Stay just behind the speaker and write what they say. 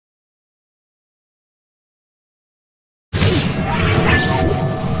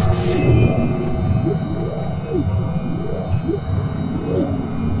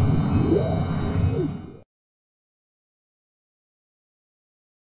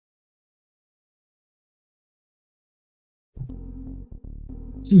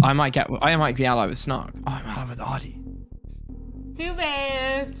I might be allied with Snark. Oh, I'm allied with Artie. Too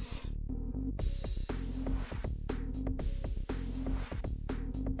bad.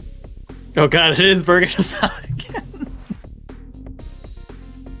 Oh god, it is Burger again.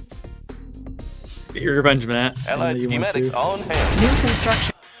 Get your revenge, Matt. Allied schematics on hand. New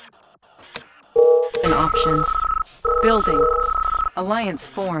construction options. Building. Alliance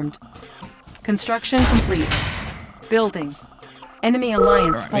formed. Construction complete. Building. Enemy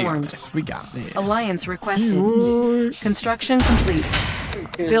alliance formed. We got this. Alliance requested. Construction complete.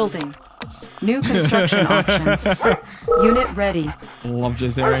 Building. New construction options. Unit ready. Love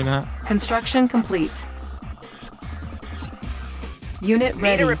just hearing that. Construction complete. Unit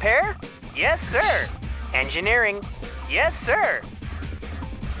ready. Need a repair? Yes, sir. Engineering? Yes, sir.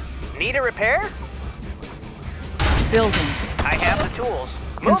 Need a repair? Building. I have the tools.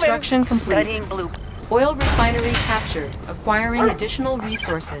 Construction complete. Studying blue. Oil refinery captured. Acquiring additional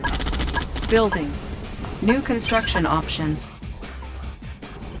resources. Building. New construction options.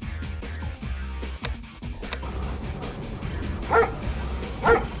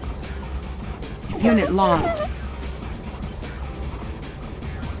 Unit lost.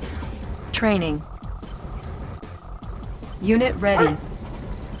 Training. Unit ready.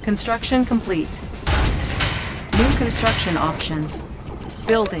 Construction complete. New construction options.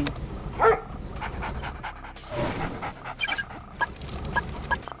 Building.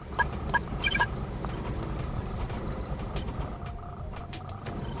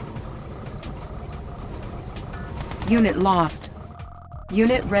 Unit lost.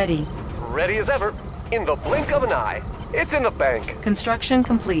 Unit ready. Ready as ever. In the blink of an eye. It's in the bank. Construction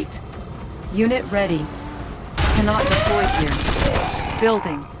complete. Unit ready. Cannot deploy here.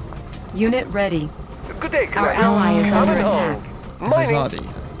 Building. Unit ready. Good day, Our Commander. ally is under Coming attack. home. This is Mining.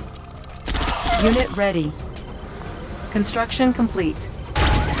 Artie. Unit ready. Construction complete.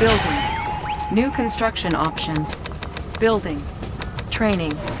 Building. New construction options. Building.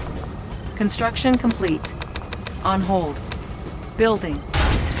 Training. Construction complete. On hold. Building.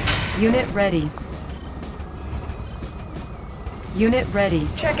 Unit ready. Unit ready.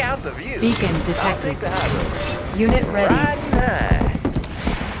 Check out the view. Beacon I'll detected. take the high road. Unit ready. Right side.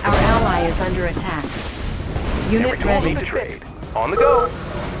 Our ally is under attack. Unit Every tool ready. need to trade. On the go.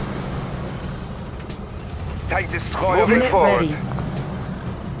 Take destroyer Unit forward. ready.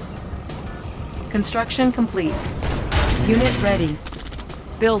 Construction complete. Unit ready.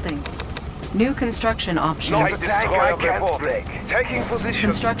 Building. New construction options. Take destroyer reporting. Taking position.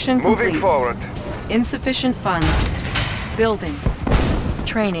 Construction Moving complete. forward. Insufficient funds. Building.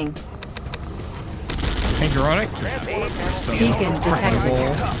 Training. Patriotic. Beacon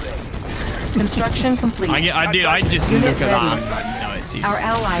detected. Construction complete. I just Unit look at ready. that. No, it's easy. Our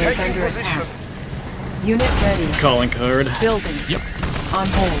ally is Taking under position. attack. Unit ready. Calling card. Building. Yep. On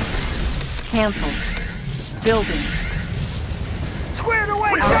hold. Cancel. Building. Squared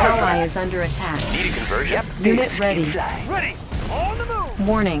away. Our ally is under attack. Need a conversion? Yep. Unit ready. Ready. On the move.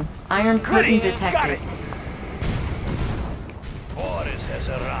 Warning. Iron curtain detected. Orders has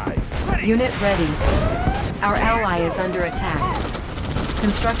arrived. Ready. Unit ready. Our ally is under attack.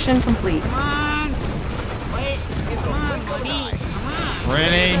 Construction complete. Come on. Wait. Come on, buddy. Come on.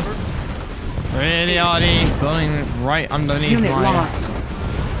 Ready? Ready, Artie. Going right underneath Unit my... lost.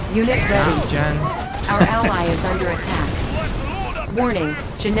 Unit ready. Jen. Our ally is under attack. Warning.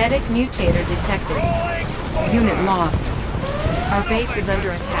 Genetic mutator detected. Unit lost. Our base is under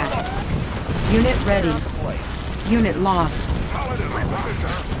attack. Unit ready. Unit lost.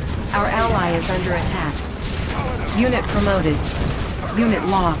 Our ally is under attack. Unit promoted. Unit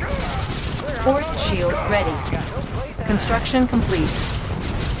lost. Force shield ready. Construction complete.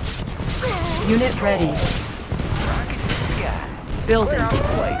 Unit ready. Building.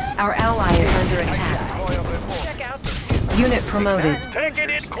 Our ally is under attack. Unit promoted.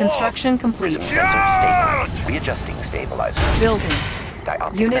 Construction complete. Readjusting stabilizer. Building.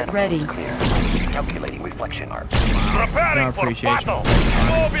 Dioptic Unit manifold ready. Clear. Calculating reflection arc. No appreciation.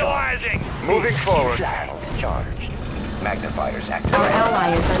 Mobilizing. Moving forward. Panels charged. Magnifiers Our activated.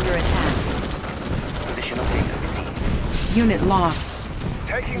 ally is under attack. Positional data received. Unit lost.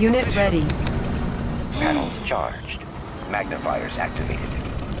 Unit ready. Panels charged. Magnifiers activated.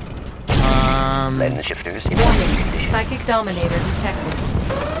 Um, Lens shifters in Warning. working condition. Psychic dominator detected.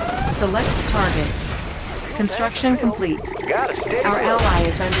 Select target. Construction complete. Got a steady Our roll. ally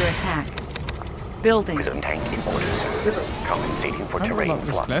is under attack. Building. Prism tank in order, sir. Compensating for I don't know terrain about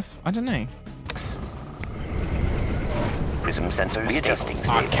this flux. cliff. I don't know. Prism sensors readjusting I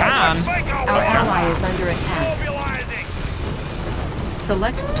stabilizer. can. Our ally is under attack.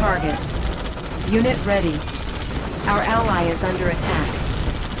 Select target. Unit ready. Our ally is under attack.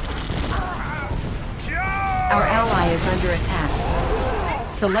 Our ally is under attack.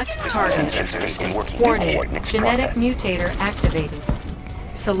 Select target. Warning, genetic mutator activated.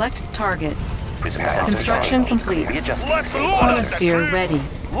 Select target. Construction complete. Chronosphere ready.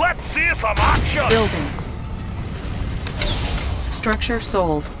 Let's see some action! Building. Structure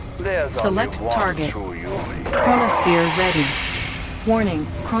sold. Select target. Chronosphere ready. Warning,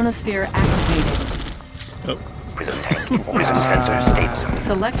 chronosphere activated.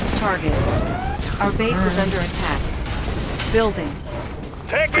 Select target. Our base is under attack. Building.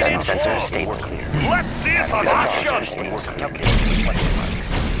 Take it in full. Let's see some action!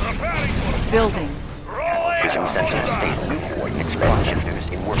 Building.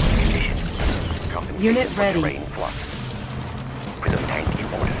 Unit ready.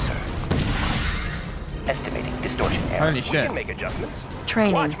 Estimating distortion error. Holy We shit. can make adjustments.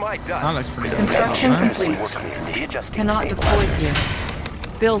 Training. Watch my dust. That looks pretty good. Construction Huh? complete. Cannot deploy here.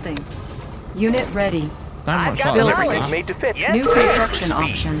 Building. Unit ready. Don't I've much got like building. that. everything made to fit. Yes, New sir. construction Speed.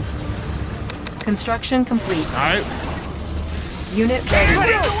 options. Construction complete. No. Unit ready.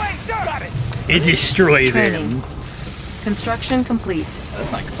 Got it. It destroyed Training. them. Construction complete.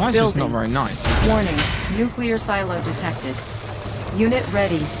 That's just Building. not very nice, is it? Warning. Nuclear silo detected. Unit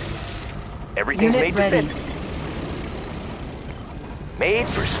ready. Everything's Unit made ready. to fit. Made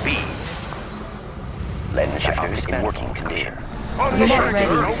for speed. Lens shifters in working condition. Unit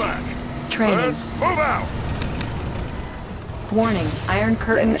ready. Training. Move out! Warning. Iron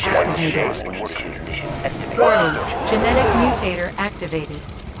curtain Lens shifters activated. in working condition. Estimating Warning. distortion. Genetic mutator activated.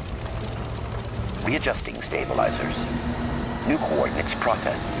 Readjusting stabilizers. New coordinates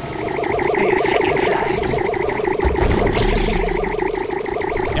processed. Second flash.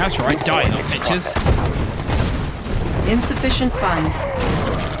 Yeah, that's right. Die, not bitches. Insufficient funds.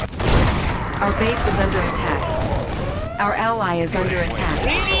 Our base is under attack. Our ally is under attack.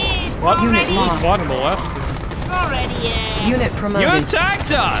 Really? It's What? Unit already... lost. One on the left. It's already, Unit You promoted.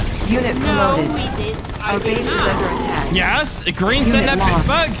 attacked us! Unit No, promoted. we did. I Our did base is not. under attack. Yes, Green Unit sent that lost.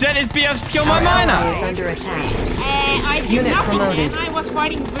 bug, sent his BFs to kill my Our ally miner! is under attack. I did Unit nothing promoted. then. I was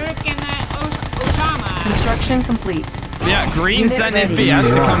fighting Burke and Osama. Construction complete. Yeah, Green Unit sent his ready. BFs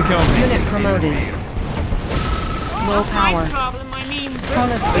to come kill me. Unit promoted. Low Not my power. problem. I mean,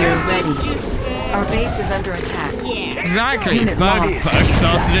 Chronosphere Burke is ready. just, Our base is under attack. yeah. Exactly. Unit Bug lost.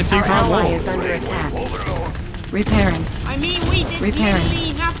 started a Our two-front ally wall. is under attack. Repairing. I mean, we did Repairing.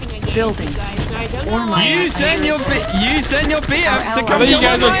 literally nothing against Building. you guys. So I don't Or know. mine. You send your BFs to Our come I think kill you my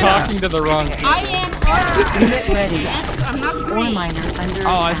guys are miner. talking to the wrong people. I am alright. Unit ready. I'm not Ore green. miner under Oh,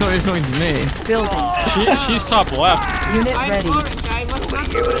 I attack. thought you were talking to me. Building. She's top left. Unit I'm ready. orange. I was not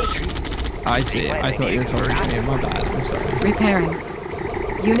green. I see it. I thought you were talking to me. My bad. I'm sorry. Repairing.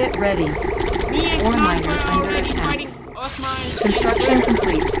 Unit ready. Me and Ore Sniper miner are under already attack. fighting Osman. Construction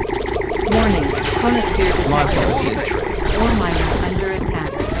complete. Warning. Chronosphere My detected. apologies. Ore miner under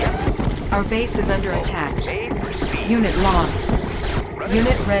attack. Our base is under attack. Made for speed. Unit lost.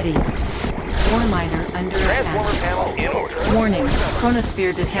 Unit ready. Ore miner under Transformer attack. panel in order. Warning.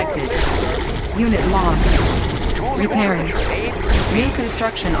 Chronosphere detected. Unit lost. Tools Repairing. made for speed. New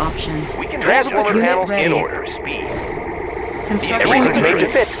construction options. We can transformer Unit panels ready. in order. Speed. Construction Everything's made to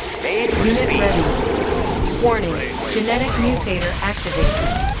complete. fit. Made for Unit speed. ready. Warning. Genetic mutator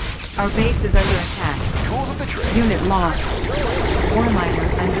activated. Our base is under attack. Tools of the trade. Unit lost. Ore miner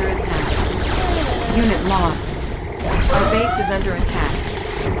under attack. Unit lost. Our base is under attack.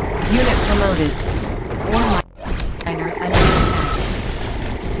 Unit promoted. Ore miner under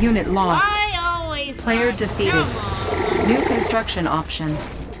attack. Unit lost. I always Player ask. defeated. Come on. New construction options.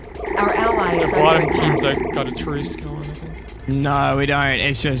 Our ally is The under bottom attack. team's like got a truce going, I think. No, we don't.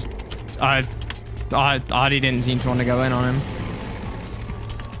 It's just, Artie didn't seem to want to go in on him.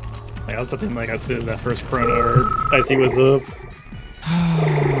 Like, I was about to think, like, as soon as that first chrono or IC was up.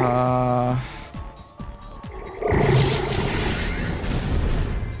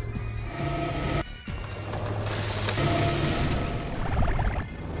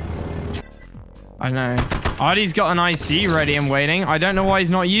 I know. Artie's got an IC ready and waiting. I don't know why he's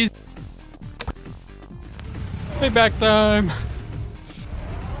not using. Payback time.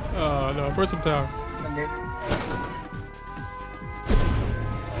 Oh no, for some power.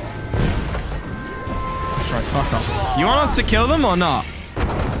 That's right, fuck off. You want us to kill them or not?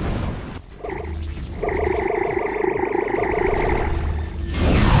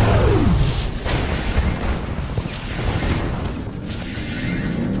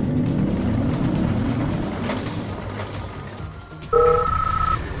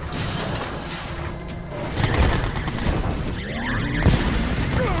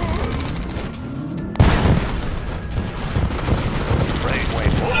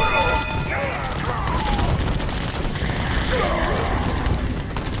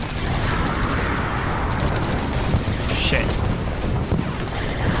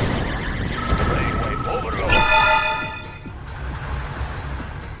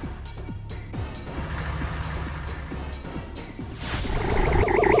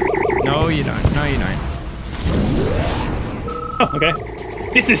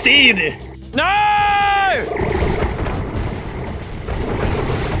 Okay. This is Steed! No!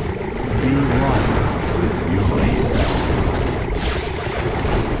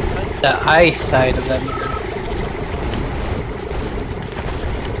 The ice side of them.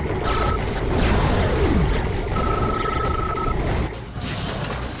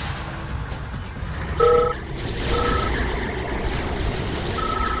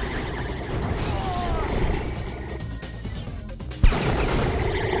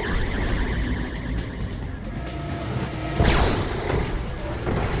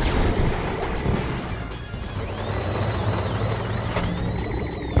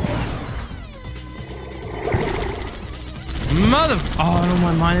 Mother... Oh, no,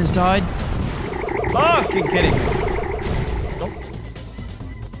 my miners died. Fucking kidding me.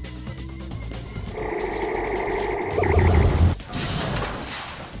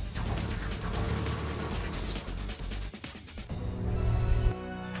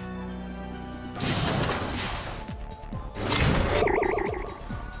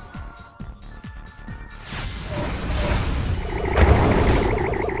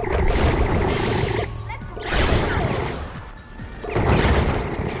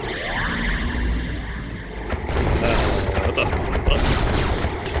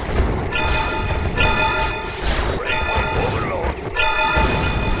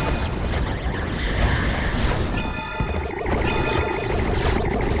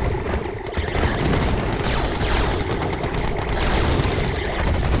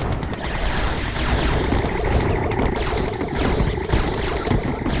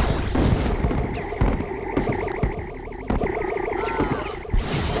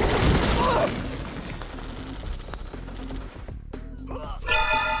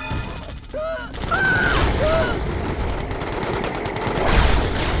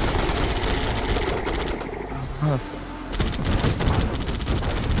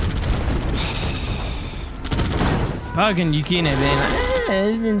 Fucking Yukino being like,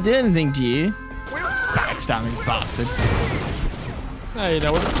 I didn't do anything to you. Backstabbing bastards. Hey,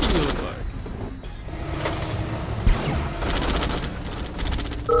 now what do you look like?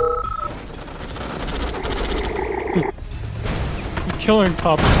 You're killing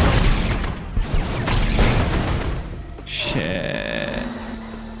Pop. Shit.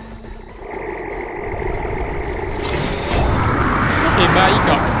 Okay, Matt, you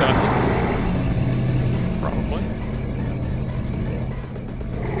got this. Probably.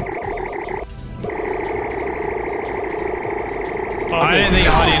 I don't think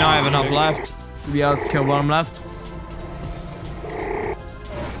Hardy and I have enough left to be able to kill one left.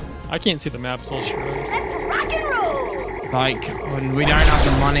 I can't see the map, so I'll show you. Like, when we don't have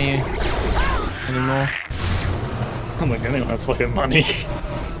the money anymore. I'm like, anyone has fucking money.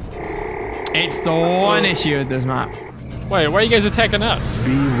 It's the one issue with this map. Wait, why are you guys attacking us?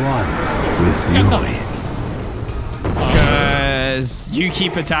 Be one with Yui. Because you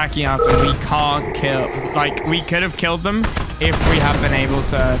keep attacking us and we can't kill. Like, we could have killed them if we had been able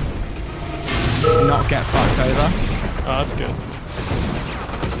to not get fucked over. Oh, that's good.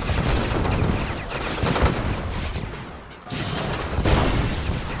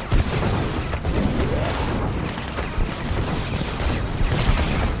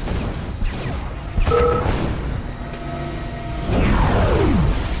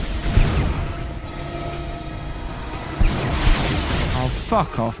 Oh,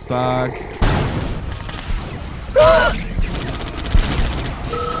 fuck off, Berg.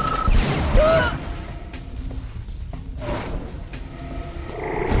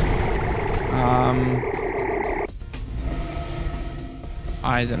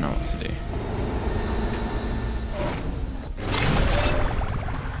 I don't know what to do.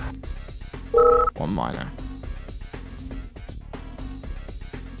 One miner.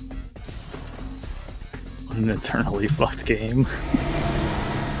 What an eternally fucked game.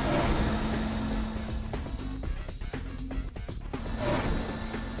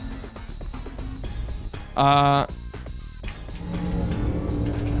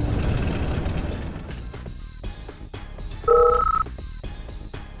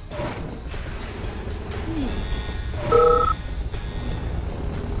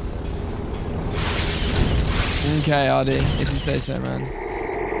 Okay, Ardy, if you say so, man.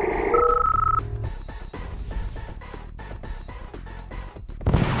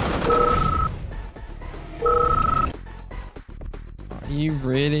 Are you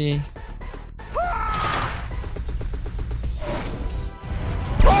really?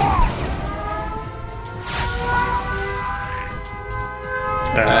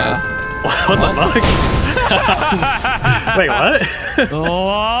 What the fuck? Wait, what?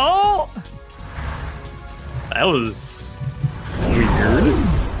 Oh! That was Weird.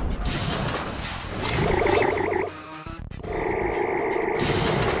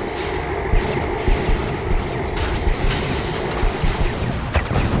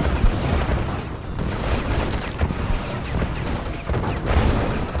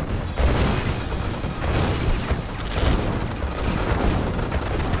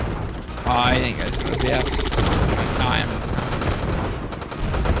 I think it's going to be F's. I am.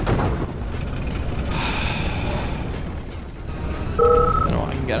 I don't know what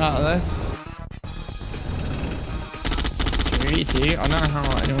I can get out of this. 3v2? I don't know how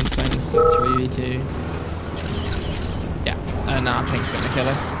anyone's saying this is 3v2. Yeah, no, I think it's going to kill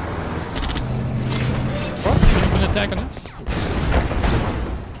us. What? An attack on us?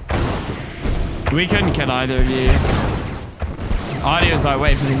 We couldn't kill either of you. Artie was like,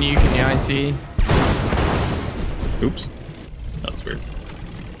 wait for the nuke in the IC. Oops. That's weird.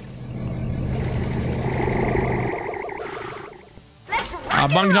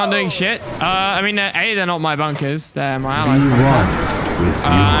 Bunker's not doing shit. I mean, A, they're not my bunkers. They're my allies' Be bunker. one with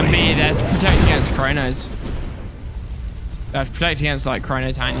And B, your they're to protect against chronos. They're to protect against, like,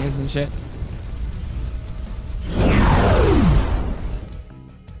 chronotanias and shit.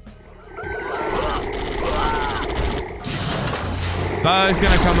 Bo's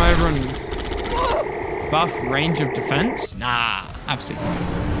gonna come over and buff range of defense? Nah, absolutely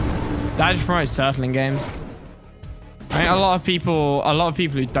not. That just promotes turtling games. I mean, a lot of people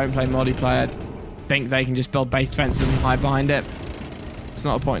who don't play multiplayer think they can just build base defenses and hide behind it. It's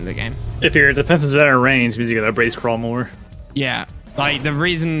not a point in the game. If your defense is better range, means you gotta brace crawl more. Yeah, like the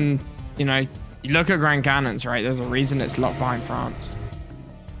reason, you know, you look at Grand Cannons, right? There's a reason it's locked behind France.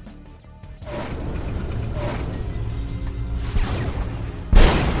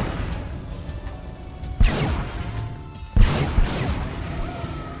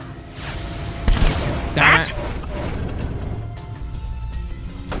 Damn it.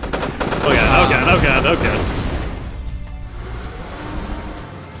 Oh god, oh god, oh god, oh god.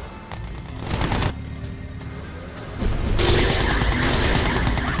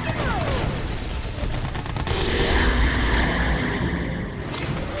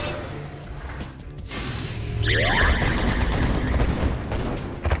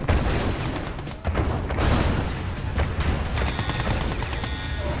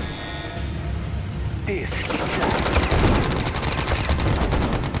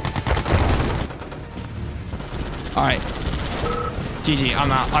 Alright. GG,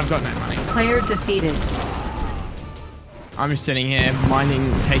 I'm out. I've got no money. Player defeated. I'm just sitting here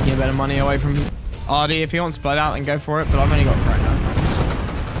minding taking a bit of money away from Artie. If he wants to split out, then go for it, but I've only got Chrono.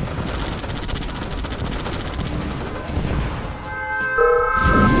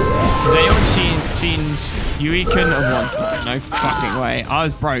 Has anyone seen Yui couldn't have won tonight? No fucking way. I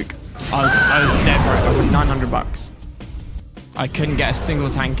was broke. I was dead broke. I won 900 bucks. I couldn't get a single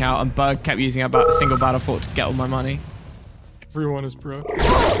tank out, and Berg kept using about a single battle fort to get all my money. Everyone is broke.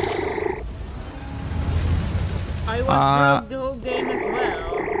 I was broke the whole game as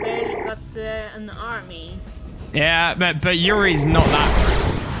well. Barely got an army. Yeah, but Yuri's not that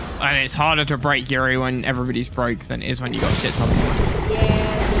broke. And it's harder to break Yuri when everybody's broke than it is when you got shit on someone. Yeah.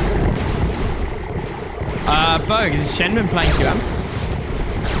 Berg, has Shen been playing QM?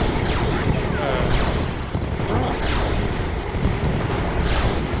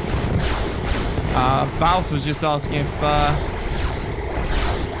 Balth was just asking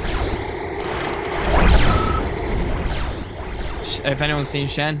if anyone's seen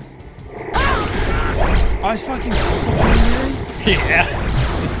Shen. Oh, it's fucking Yeah.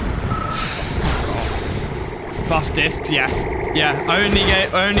 buff discs, yeah. Yeah,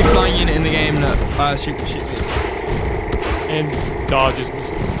 only flying unit in the game that shoot. And dodges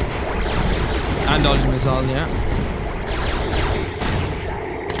missiles. And dodges missiles, yeah.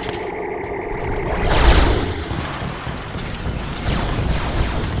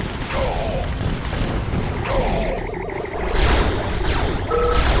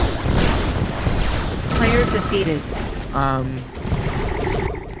 Player defeated.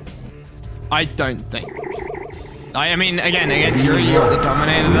 I don't think. I mean, again, against Yuri, you got the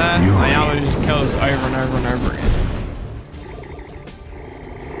Dominator there. I would just kill us over and over and over again.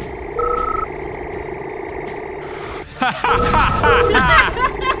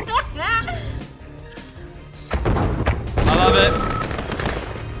 I love it.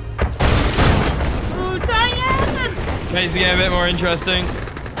 Ooh, Diane! Makes the game a bit more interesting.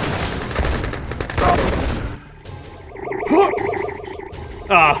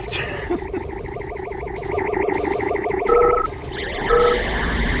 Ah.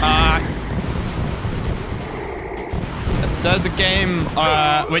 there's a game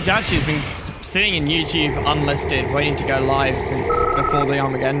which actually has been sitting in YouTube unlisted, waiting to go live since before the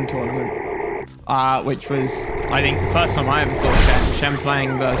Armageddon tournament. Which was, I think, the first time I ever saw Shen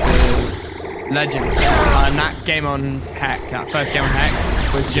playing versus Legend. And that game on Heck, that first game on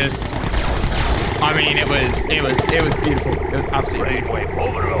Heck, was just, I mean, it was beautiful. It was absolutely beautiful.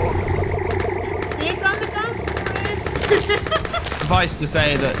 Here come the conscripts. Suffice to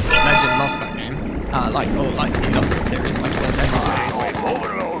say that Legend lost that game. Like he lost the series, like he does every series.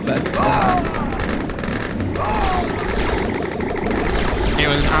 But it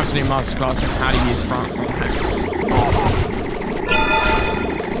was an absolute masterclass in how to use France on Heck.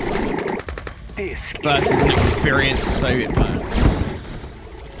 Versus an experienced Soviet player.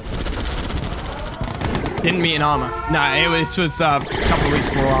 Didn't meet in armor. No, this was a couple of weeks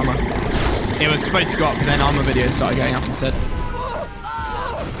before armor. It was supposed to go up, but then armor videos started going up instead.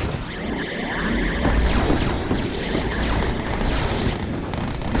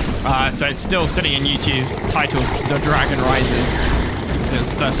 So it's still sitting in YouTube, titled The Dragon Rises. So it was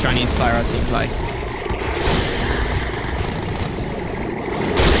the first Chinese player I'd seen play.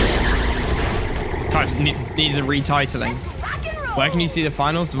 Needs a retitling. Where can you see the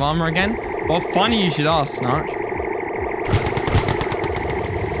finals of armor again? Well, funny you should ask, Snark.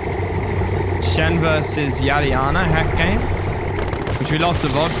 Shen versus Yadiana Heck game, which we lost the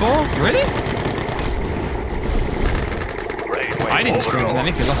VOD for? Really? I didn't stream it then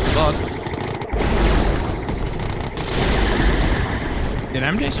if you lost the VOD. Did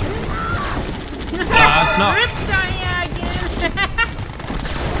MJ stream it? It's not.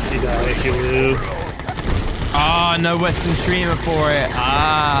 Ah, no Western streamer for it.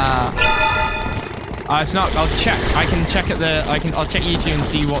 It's not. I'll check. I can check at the. I'll check YouTube and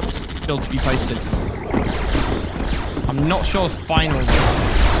see what's still to be posted. I'm not sure the finals.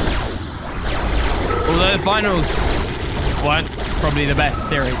 Although the finals weren't probably the best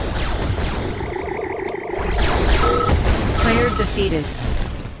series. Player defeated.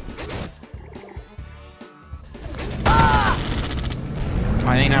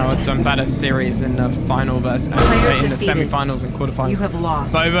 I think there was some better series in the final versus in the semi-finals and quarterfinals. You have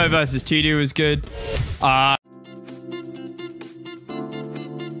lost. Bobo versus Tudu was good.